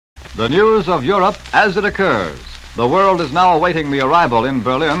The news of Europe as it occurs. The world is now awaiting the arrival in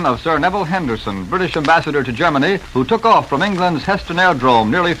Berlin of Sir Neville Henderson, British ambassador to Germany, who took off from England's Heston Aerodrome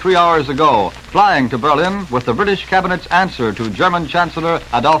nearly 3 hours ago, flying to Berlin with the British cabinet's answer to German Chancellor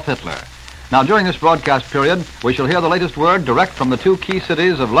Adolf Hitler. Now, during this broadcast period, we shall hear the latest word direct from the two key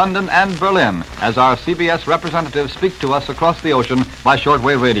cities of London and Berlin as our CBS representatives speak to us across the ocean by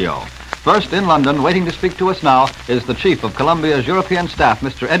shortwave radio. First, in London, waiting to speak to us now, is the Chief of Columbia's European Staff,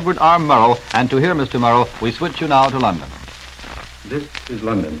 Mr. Edward R. Murrow. And to hear Mr. Murrow, we switch you now to London. This is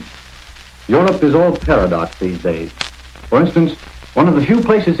London. Europe is all paradox these days. For instance, one of the few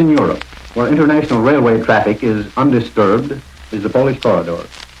places in Europe where international railway traffic is undisturbed is the Polish corridor.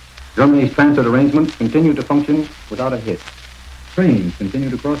 Germany's transit arrangements continue to function without a hitch. Trains continue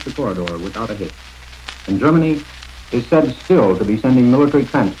to cross the corridor without a hitch. And Germany is said still to be sending military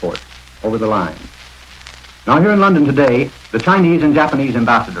transport over the line. Now, here in London today, the Chinese and Japanese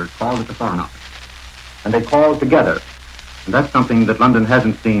ambassadors called at the Foreign Office. And they called together. And that's something that London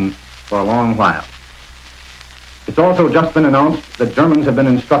hasn't seen for a long while. It's also just been announced that Germans have been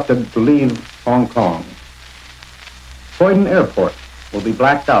instructed to leave Hong Kong. Croydon Airport will be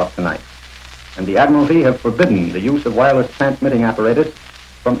blacked out tonight. And the Admiralty have forbidden the use of wireless transmitting apparatus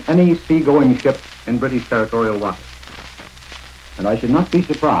from any seagoing ship in British territorial waters. And I should not be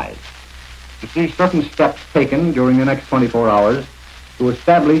surprised to see certain steps taken during the next 24 hours to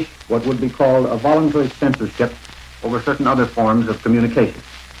establish what would be called a voluntary censorship over certain other forms of communication.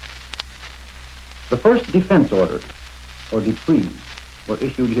 The first defense orders, or decrees, were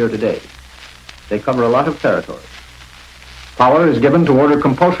issued here today. They cover a lot of territory. Power is given to order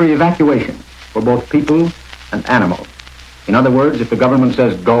compulsory evacuation for both people and animals. In other words, if the government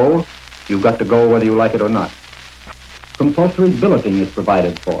says go, you've got to go whether you like it or not. Compulsory billeting is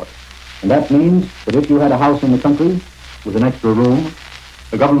provided for. And that means that if you had a house in the country with an extra room,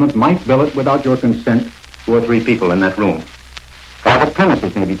 the government might bill it without your consent 2 or 3 people in that room. Private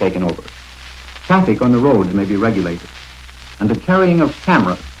premises may be taken over. Traffic on the roads may be regulated. And the carrying of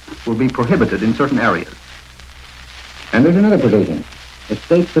cameras will be prohibited in certain areas. And there's another provision. It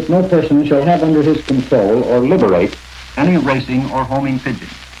states that no person shall have under his control or liberate any racing or homing pigeons.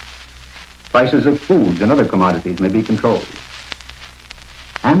 Prices of foods and other commodities may be controlled.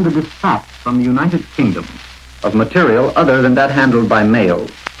 And the dispatch from the United Kingdom of material other than that handled by mail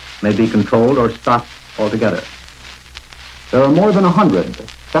may be controlled or stopped altogether. There are more than 100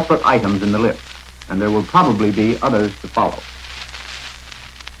 separate items in the list, and there will probably be others to follow.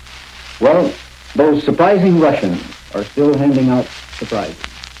 Well, those surprising Russians are still handing out surprises.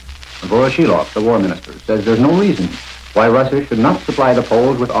 Voroshilov, the war minister, says there's no reason why Russia should not supply the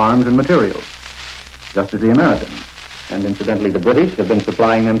Poles with arms and materials, just as the Americans, and incidentally the British, have been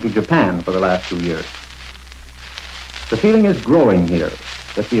supplying them to Japan for the last 2 years. The feeling is growing here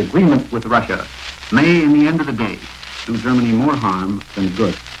that the agreement with Russia may, in the end of the day, do Germany more harm than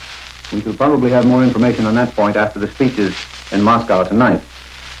good. We shall probably have more information on that point after the speeches in Moscow tonight.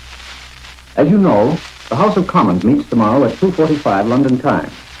 As you know, the House of Commons meets tomorrow at 2:45 London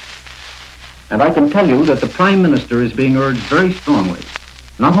time. And I can tell you that the Prime Minister is being urged very strongly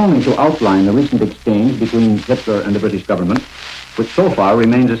not only to outline the recent exchange between Hitler and the British government, which so far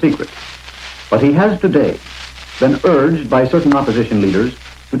remains a secret, but he has today been urged by certain opposition leaders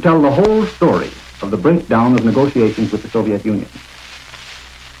to tell the whole story of the breakdown of negotiations with the Soviet Union.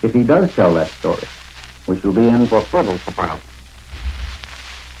 If he does tell that story, we shall be in for further surprise.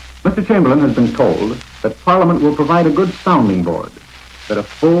 Mr. Chamberlain has been told that Parliament will provide a good sounding board, that a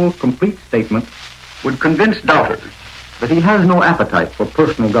full, complete statement would convince doubters that he has no appetite for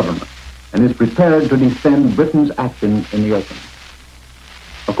personal government and is prepared to defend Britain's action in the open.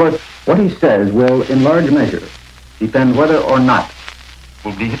 Of course, what he says will, in large measure, depend whether or not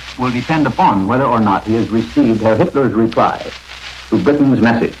will depend upon whether or not he has received Herr Hitler's reply to Britain's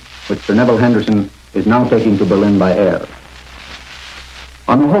message, which Sir Neville Henderson is now taking to Berlin by air.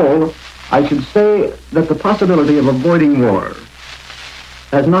 On the whole, I should say that the possibility of avoiding war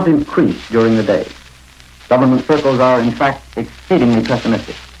has not increased during the day. Government circles are, in fact, exceedingly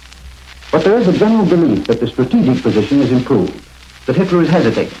pessimistic. But there is a general belief that the strategic position is improved, that Hitler is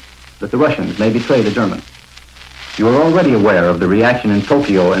hesitating, that the Russians may betray the Germans. You are already aware of the reaction in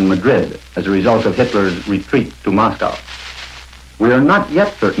Tokyo and Madrid as a result of Hitler's retreat to Moscow. We are not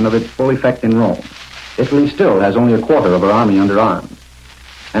yet certain of its full effect in Rome. Italy still has only a quarter of her army under arms.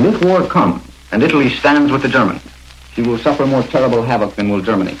 And if war comes, and Italy stands with the Germans, she will suffer more terrible havoc than will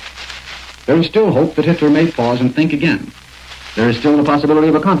Germany. There is still hope that Hitler may pause and think again. There is still the possibility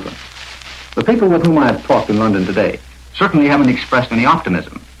of a conference. The people with whom I have talked in London today certainly haven't expressed any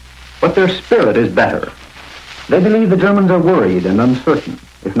optimism, but their spirit is better. They believe the Germans are worried and uncertain,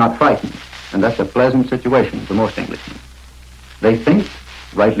 if not frightened, and that's a pleasant situation for most Englishmen. They think,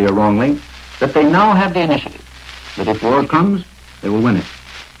 rightly or wrongly, that they now have the initiative, that if war comes, they will win it.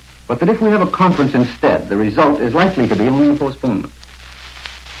 But that if we have a conference instead, the result is likely to be only a postponement.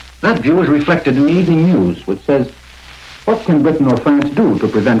 That view is reflected in the evening news, which says, what can Britain or France do to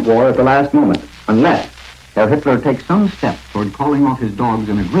prevent war at the last moment, unless Herr Hitler takes some step toward calling off his dogs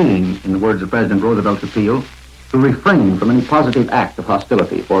and agreeing, in the words of President Roosevelt's appeal, to refrain from any positive act of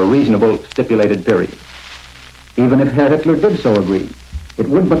hostility for a reasonable stipulated period. Even if Herr Hitler did so agree, it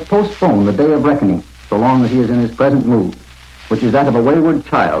would but postpone the day of reckoning so long as he is in his present mood, which is that of a wayward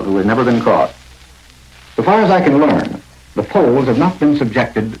child who has never been crossed. So far as I can learn, the Poles have not been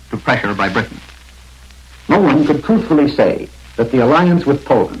subjected to pressure by Britain. No one could truthfully say that the alliance with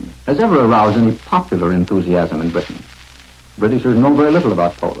Poland has ever aroused any popular enthusiasm in Britain. Britishers know very little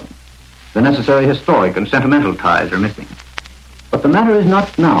about Poland. The necessary historic and sentimental ties are missing. But the matter is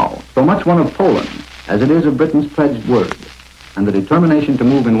not now so much one of Poland as it is of Britain's pledged word, and the determination to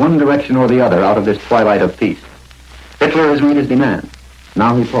move in one direction or the other out of this twilight of peace. Hitler has made his demand.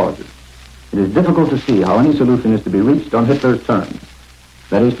 Now he pauses. It is difficult to see how any solution is to be reached on Hitler's terms.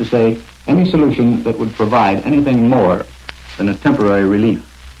 That is to say, any solution that would provide anything more than a temporary relief.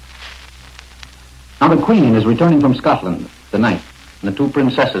 Now the Queen is returning from Scotland tonight, and the two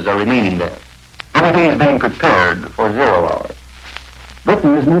princesses are remaining there. Everything is being prepared for 0 hour.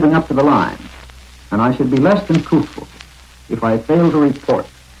 Britain is moving up to the line, and I should be less than truthful if I fail to report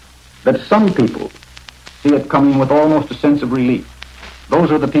that some people see it coming with almost a sense of relief.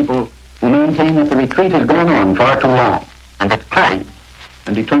 Those are the people who maintain that the retreat has gone on far too long, and that courage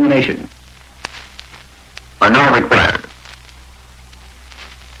and determination are now required.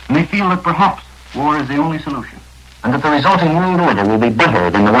 And they feel that perhaps war is the only solution, and that the resulting world order will be better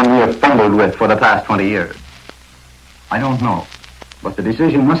than the one we have fumbled with for the past 20 years. I don't know, but the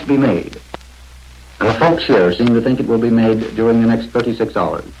decision must be made. And the folks here seem to think it will be made during the next 36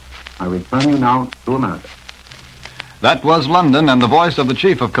 hours. I return you now to America. That was London and the voice of the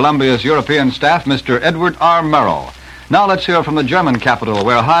Chief of Columbia's European Staff, Mr. Edward R. Murrow. Now let's hear from the German capital,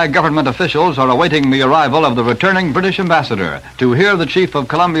 where high government officials are awaiting the arrival of the returning British ambassador. To hear the Chief of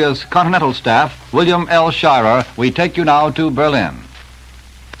Columbia's Continental Staff, William L. Shirer, we take you now to Berlin.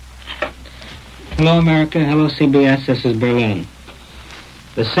 Hello, America. Hello, CBS. This is Berlin.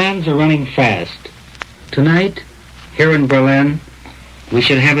 The sands are running fast. Tonight, here in Berlin, we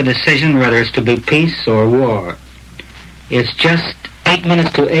should have a decision whether it's to be peace or war. It's just 8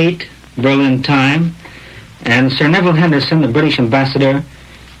 minutes to 8 Berlin time, and Sir Neville Henderson, the British ambassador,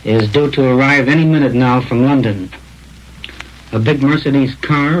 is due to arrive any minute now from London. A big Mercedes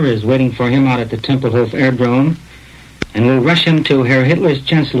car is waiting for him out at the Tempelhof Airdrome, and will rush him to Herr Hitler's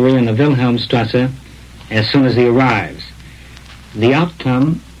chancellery in the Wilhelmstrasse as soon as he arrives. The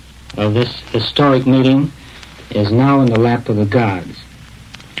outcome of this historic meeting is now in the lap of the gods.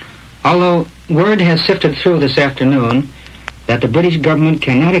 Although word has sifted through this afternoon that the British government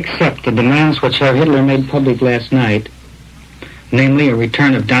cannot accept the demands which Herr Hitler made public last night, namely a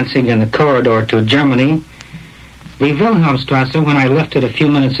return of Danzig and the corridor to Germany, the Wilhelmstrasse, when I left it a few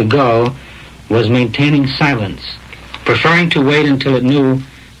minutes ago, was maintaining silence, preferring to wait until it knew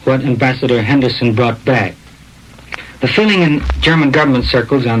what Ambassador Henderson brought back. The feeling in German government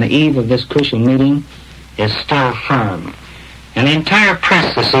circles on the eve of this crucial meeting is still firm, and the entire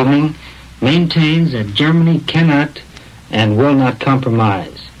press this evening maintains that Germany cannot and will not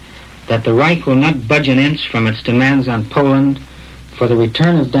compromise, that the Reich will not budge an inch from its demands on Poland for the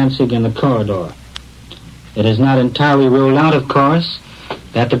return of Danzig and the corridor. It is not entirely ruled out, of course,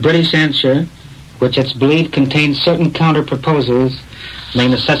 that the British answer, which it's believed contains certain counter-proposals, may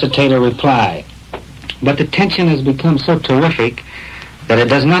necessitate a reply. But the tension has become so terrific that it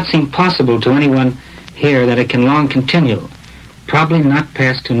does not seem possible to anyone here that it can long continue, probably not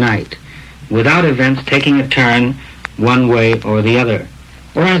past tonight, without events taking a turn one way or the other,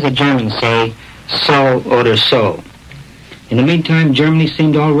 or as the Germans say, so oder so. In the meantime, Germany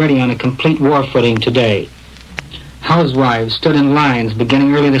seemed already on a complete war footing today. Housewives stood in lines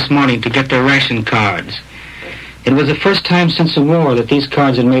beginning early this morning to get their ration cards. It was the first time since the war that these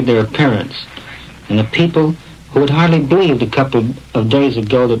cards had made their appearance, and the people who had hardly believed a couple of days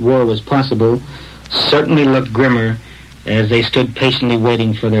ago that war was possible certainly looked grimmer as they stood patiently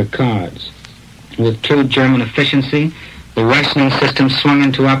waiting for their cards. With true German efficiency, the rationing system swung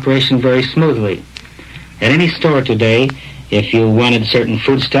into operation very smoothly. At any store today, if you wanted certain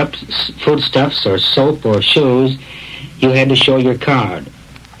foodstuffs or soap or shoes, you had to show your card.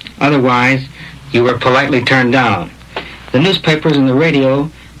 Otherwise, you were politely turned down. The newspapers and the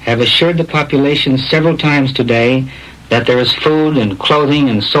radio have assured the population several times today that there is food and clothing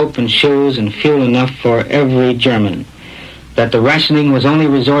and soap and shoes and fuel enough for every German, that the rationing was only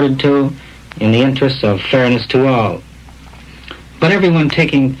resorted to in the interests of fairness to all. But everyone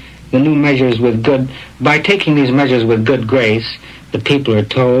taking the new measures by taking these measures with good grace, the people are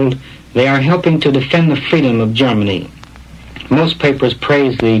told, they are helping to defend the freedom of Germany. Most papers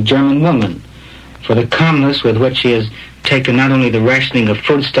praise the German woman for the calmness with which she has taken not only the rationing of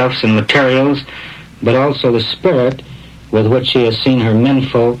foodstuffs and materials, but also the spirit with which she has seen her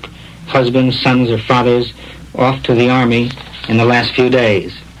menfolk, husbands, sons, or fathers, off to the army in the last few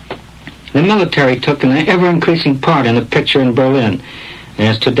days. The military took an ever-increasing part in the picture in Berlin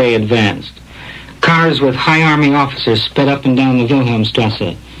as today advanced. Cars with high army officers sped up and down the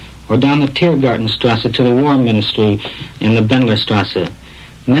Wilhelmstrasse, or down the Tiergartenstrasse to the War Ministry in the Bendlerstrasse.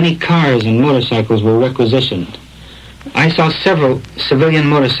 Many cars and motorcycles were requisitioned. I saw several civilian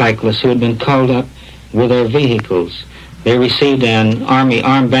motorcyclists who had been called up with their vehicles. They received an army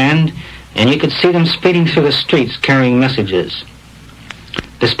armband, and you could see them speeding through the streets carrying messages.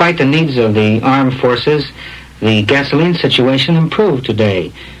 Despite the needs of the armed forces, the gasoline situation improved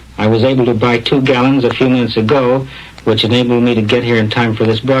today. I was able to buy 2 gallons a few minutes ago, which enabled me to get here in time for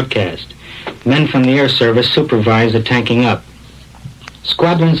this broadcast. Men from the air service supervise the tanking up.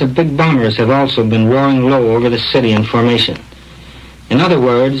 Squadrons of big bombers have also been roaring low over the city in formation. In other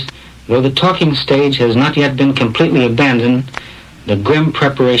words, though the talking stage has not yet been completely abandoned, the grim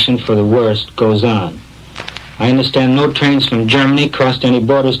preparation for the worst goes on. I understand no trains from Germany crossed any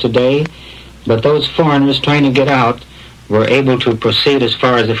borders today, but those foreigners trying to get out were able to proceed as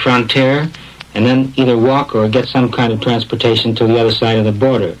far as the frontier and then either walk or get some kind of transportation to the other side of the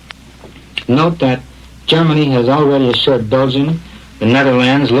border. Note that Germany has already assured Belgium, the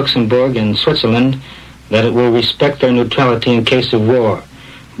Netherlands, Luxembourg, and Switzerland that it will respect their neutrality in case of war.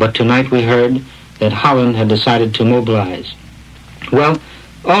 But tonight we heard that Holland had decided to mobilize. Well,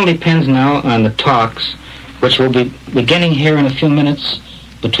 all depends now on the talks, which will be beginning here in a few minutes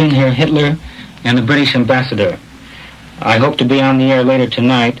between Herr Hitler and the British ambassador. I hope to be on the air later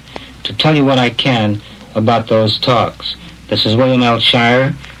tonight to tell you what I can about those talks. This is William L.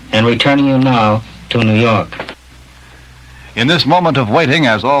 Shire, and returning you now to New York. In this moment of waiting,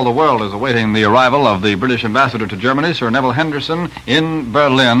 as all the world is awaiting the arrival of the British ambassador to Germany, Sir Neville Henderson, in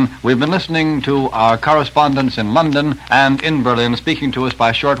Berlin, we've been listening to our correspondents in London and in Berlin speaking to us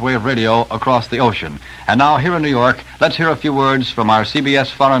by shortwave radio across the ocean. And now here in New York, let's hear a few words from our CBS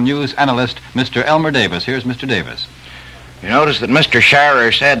Foreign News analyst, Mr. Elmer Davis. Here's Mr. Davis. You notice that Mr.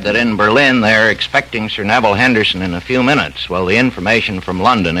 Sharer said that in Berlin they're expecting Sir Neville Henderson in a few minutes. Well, the information from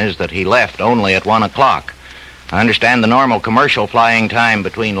London is that he left only at 1 o'clock. I understand the normal commercial flying time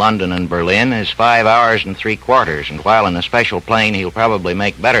between London and Berlin is 5 hours and 3/4, and while in a special plane he'll probably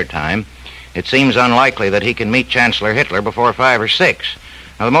make better time, it seems unlikely that he can meet Chancellor Hitler before 5 or 6.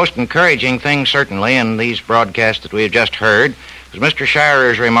 Now, the most encouraging thing, certainly, in these broadcasts that we have just heard, was Mr.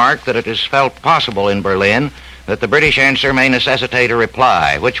 Scherer's remark that it is felt possible in Berlin that the British answer may necessitate a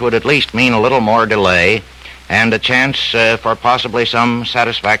reply, which would at least mean a little more delay and a chance for possibly some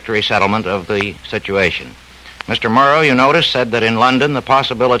satisfactory settlement of the situation. Mr. Murrow, you notice, said that in London it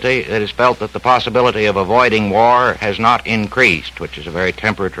is felt that the possibility of avoiding war has not increased, which is a very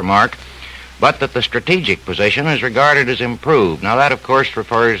temperate remark, but that the strategic position is regarded as improved. Now, that, of course,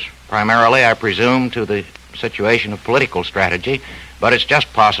 refers primarily, I presume, to the situation of political strategy, but it's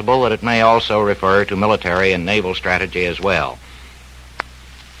just possible that it may also refer to military and naval strategy as well.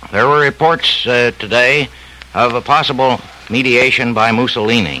 There were reports today of a possible mediation by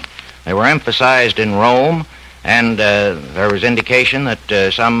Mussolini. They were emphasized in Rome, and there was indication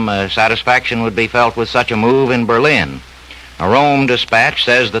that some satisfaction would be felt with such a move in Berlin. A Rome dispatch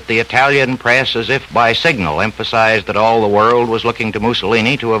says that the Italian press, as if by signal, emphasized that all the world was looking to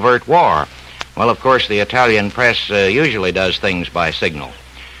Mussolini to avert war. Well, of course, the Italian press usually does things by signal.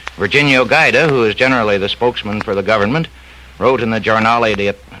 Virginio Gaida, who is generally the spokesman for the government, wrote in the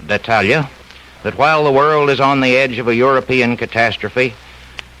Giornale d'Italia that while the world is on the edge of a European catastrophe,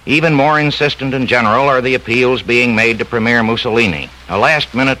 even more insistent in general are the appeals being made to Premier Mussolini. A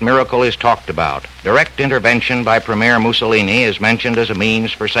last-minute miracle is talked about. Direct intervention by Premier Mussolini is mentioned as a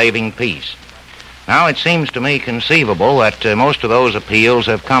means for saving peace. Now, it seems to me conceivable that most of those appeals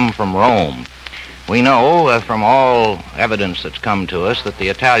have come from Rome. We know from all evidence that's come to us that the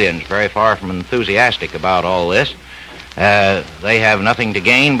Italians are very far from enthusiastic about all this. They have nothing to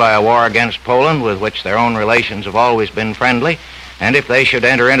gain by a war against Poland, with which their own relations have always been friendly, and if they should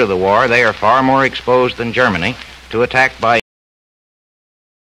enter into the war, they are far more exposed than Germany to attack by